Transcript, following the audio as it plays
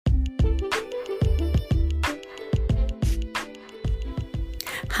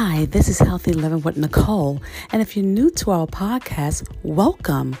Hi, this is Healthy Living with Nicole, and if you're new to our podcast,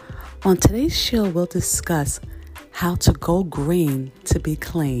 welcome. On today's show, we'll discuss how to go green to be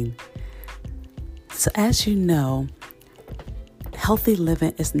clean. So as you know, healthy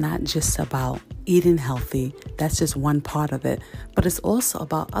living is not just about eating healthy. That's just one part of it, but it's also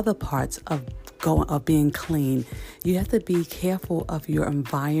about other parts of being clean. You have to be careful of your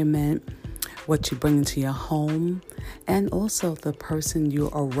environment, what you bring into your home, and also the person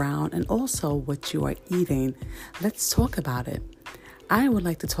you're around, and also what you are eating. Let's talk about it. I would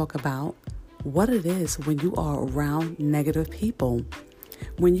like to talk about what it is when you are around negative people.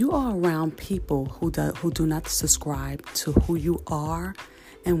 When you are around people who do not subscribe to who you are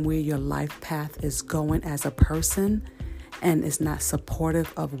and where your life path is going as a person, and is not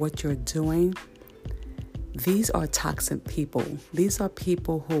supportive of what you're doing, these are toxic people. These are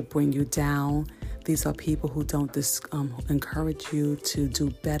people who bring you down. These are people who don't encourage you to do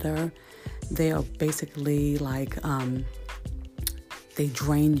better. They are basically like, they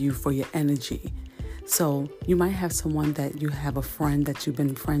drain you for your energy. So you might have someone that you have a friend that you've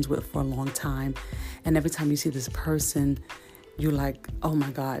been friends with for a long time. And every time you see this person, you're like, oh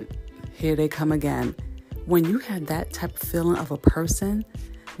my God, here they come again. When you have that type of feeling of a person,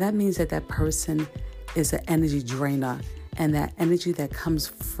 that means that person is an energy drainer, and that energy that comes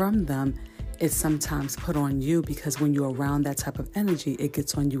from them is sometimes put on you, because when you're around that type of energy, it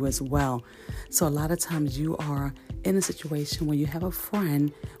gets on you as well. So a lot of times you are in a situation where you have a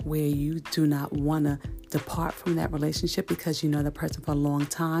friend where you do not want to depart from that relationship because you know the person for a long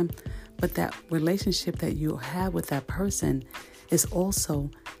time, but that relationship that you have with that person is also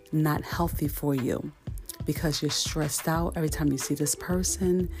not healthy for you, because you're stressed out every time you see this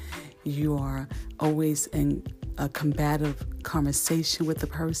person. You are always in a combative conversation with the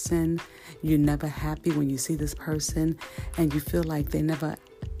person. You're never happy when you see this person, and you feel like they never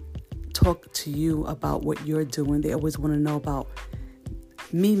talk to you about what you're doing. They always want to know about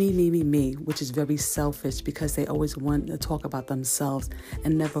me, which is very selfish, because they always want to talk about themselves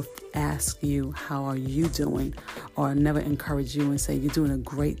and never ask you, how are you doing? Or never encourage you and say, you're doing a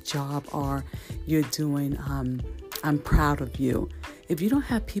great job, or you're doing, I'm proud of you. If you don't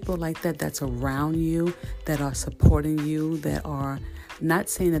have people like that that's around you, that are supporting you, that are not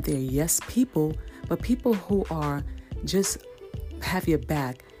saying that they're yes people, but people who are just have your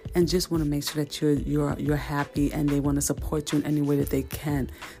back and just want to make sure that you're happy, and they want to support you in any way that they can.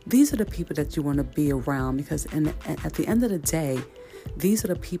 These are the people that you want to be around, because at the end of the day, these are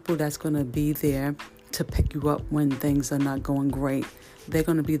the people that's going to be there to pick you up when things are not going great. They're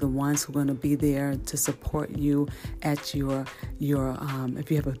going to be the ones who are going to be there to support you at your if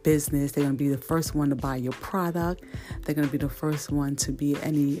you have a business, they're going to be the first one to buy your product. They're going to be the first one to be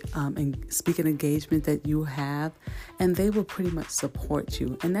any speaking engagement that you have, and they will pretty much support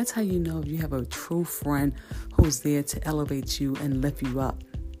you. And that's how you know if you have a true friend who's there to elevate you and lift you up.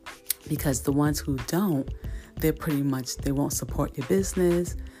 Because the ones who don't, they won't support your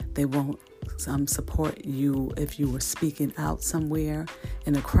business. They won't support you if you were speaking out somewhere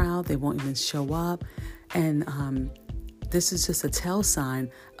in a crowd. They won't even show up. And this is just a tell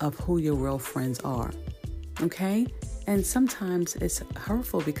sign of who your real friends are. Okay? And sometimes it's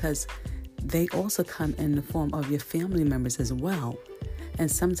hurtful because they also come in the form of your family members as well.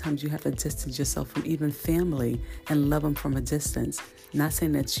 And sometimes you have to distance yourself from even family and love them from a distance. Not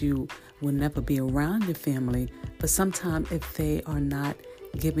saying that you will never be around your family, but sometimes if they are not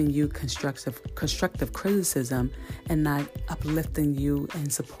giving you constructive criticism and not uplifting you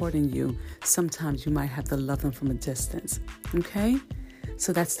and supporting you, sometimes you might have to love them from a distance. Okay?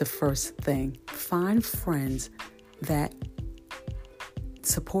 So that's the first thing. Find friends that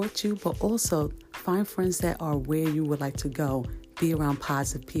support you, but also find friends that are where you would like to go. Be around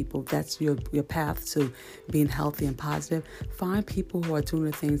positive people. That's your path to being healthy and positive. Find people who are doing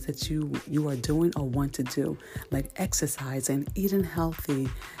the things that you are doing or want to do, like exercising, eating healthy,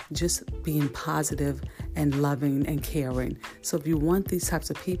 just being positive and loving and caring. So if you want these types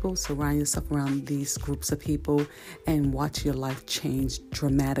of people, surround yourself around these groups of people and watch your life change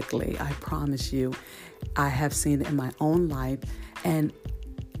dramatically. I promise you. I have seen it in my own life, and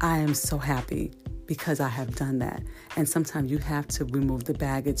I am so happy because I have done that. And sometimes you have to remove the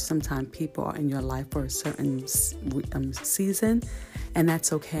baggage. Sometimes people are in your life for a certain season, and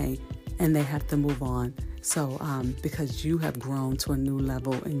that's okay. And they have to move on. So because you have grown to a new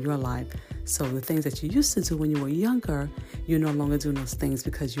level in your life. So the things that you used to do when you were younger, you're no longer doing those things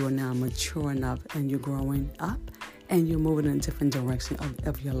because you are now mature enough and you're growing up and you're moving in a different direction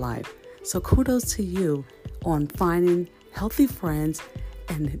of your life. So kudos to you on finding healthy friends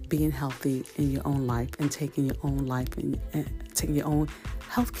and being healthy in your own life and taking your own life and taking your own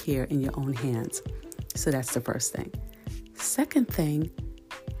health care in your own hands. So that's the first thing. Second thing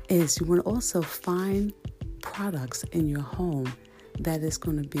is you want to also find products in your home that is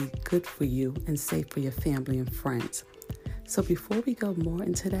going to be good for you and safe for your family and friends. So before we go more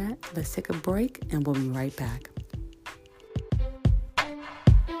into that, let's take a break and we'll be right back.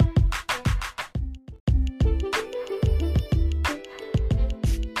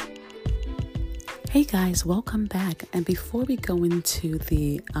 Hey guys, welcome back. And before we go into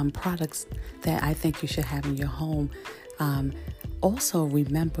the products that I think you should have in your home, also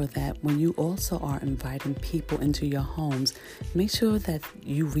remember that when you also are inviting people into your homes, make sure that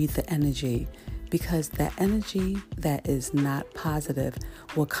you read the energy, because the energy that is not positive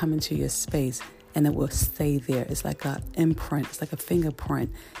will come into your space and it will stay there. It's like an imprint, it's like a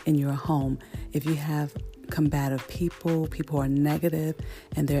fingerprint in your home. If you have combative people who are negative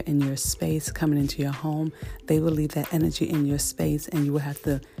and they're in your space coming into your home, they will leave that energy in your space, and you will have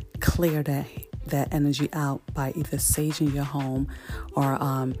to clear that energy out by either saging your home or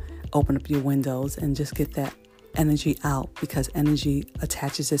open up your windows and just get that energy out, because energy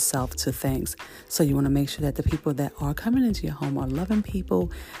attaches itself to things. So you want to make sure that the people that are coming into your home are loving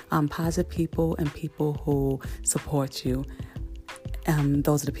people, positive people, and people who support you.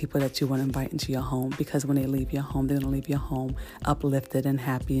 Those are the people that you want to invite into your home, because when they leave your home, they're going to leave your home uplifted and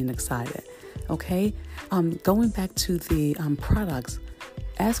happy and excited. Okay? Going back to the products,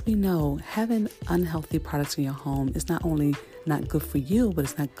 as we know, having unhealthy products in your home is not only not good for you, but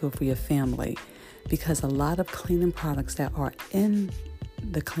it's not good for your family, because a lot of cleaning products that are in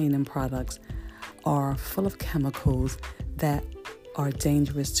the cleaning products are full of chemicals that are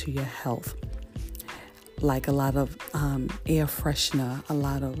dangerous to your health. Like a lot of air freshener, a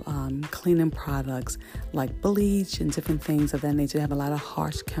lot of cleaning products like bleach and different things of that nature. They have a lot of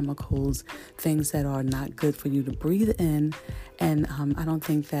harsh chemicals, things that are not good for you to breathe in. And I don't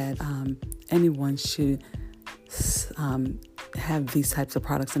think that anyone should have these types of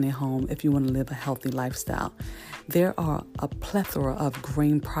products in their home if you want to live a healthy lifestyle. There are a plethora of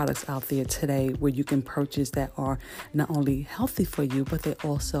green products out there today where you can purchase that are not only healthy for you, but they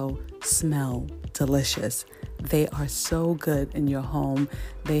also smell delicious. They are so good in your home.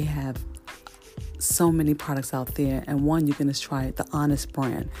 They have so many products out there, and one you can just try the Honest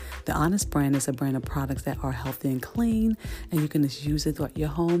brand. The Honest brand is a brand of products that are healthy and clean, and you can just use it throughout your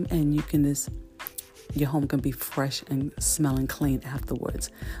home, and your home can be fresh and smelling clean afterwards.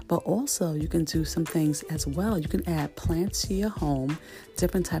 But also you can do some things as well. You can add plants to your home,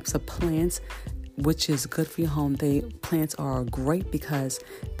 different types of plants, which is good for your home. Plants are great because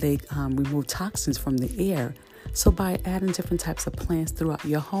they remove toxins from the air. So by adding different types of plants throughout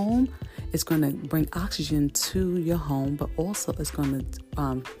your home, it's going to bring oxygen to your home, but also it's going to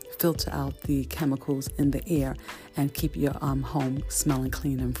filter out the chemicals in the air and keep your home smelling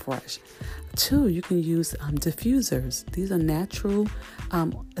clean and fresh. 2, you can use diffusers. These are natural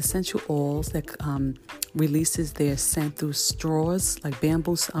essential oils that releases their scent through straws, like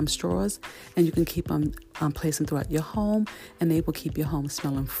bamboo straws, and you can keep them placing throughout your home, and they will keep your home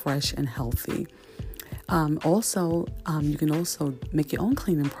smelling fresh and healthy. You can also make your own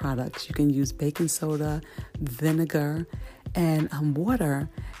cleaning products. You can use baking soda, vinegar, and water,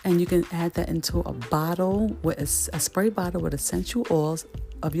 and you can add that into a bottle with a spray bottle with essential oils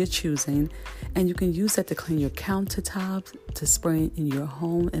of your choosing, and you can use that to clean your countertops, to spray in your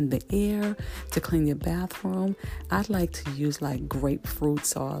home in the air, to clean your bathroom. I'd like to use like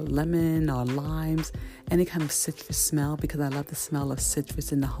grapefruits or lemon or limes, any kind of citrus smell, because I love the smell of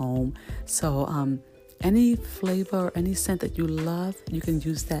citrus in the home. So any flavor, any scent that you love, you can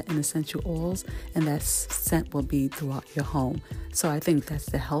use that in essential oils, and that scent will be throughout your home. So I think that's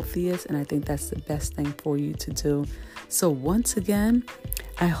the healthiest, and I think that's the best thing for you to do. So once again,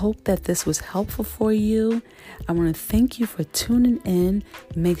 I hope that this was helpful for you. I want to thank you for tuning in.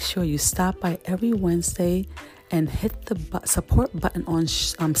 Make sure you stop by every Wednesday and hit the support button on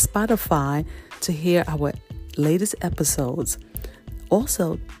Spotify to hear our latest episodes.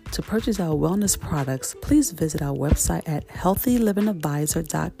 Also, to purchase our wellness products, please visit our website at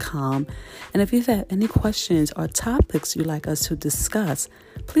healthylivingadvisor.com. And if you have any questions or topics you'd like us to discuss,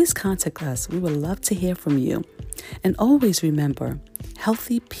 please contact us. We would love to hear from you. And always remember,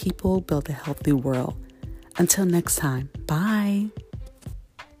 healthy people build a healthy world. Until next time, bye.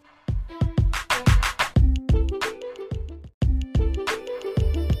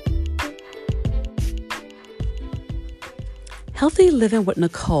 Healthy Living with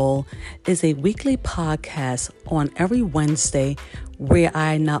Nicole is a weekly podcast on every Wednesday where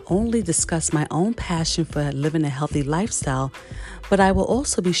I not only discuss my own passion for living a healthy lifestyle, but I will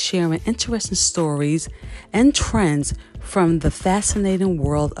also be sharing interesting stories and trends from the fascinating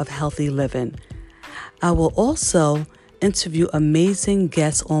world of healthy living. I will also interview amazing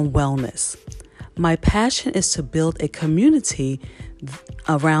guests on wellness. My passion is to build a community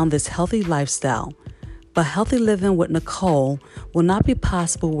around this healthy lifestyle. But Healthy Living with Nicole will not be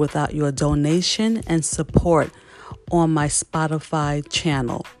possible without your donation and support on my Spotify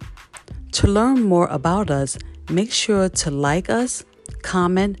channel. To learn more about us, make sure to like us,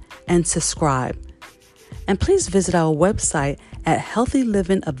 comment, and subscribe. And please visit our website at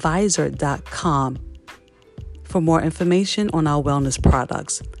healthylivingadvisor.com for more information on our wellness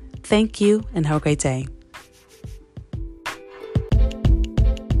products. Thank you and have a great day.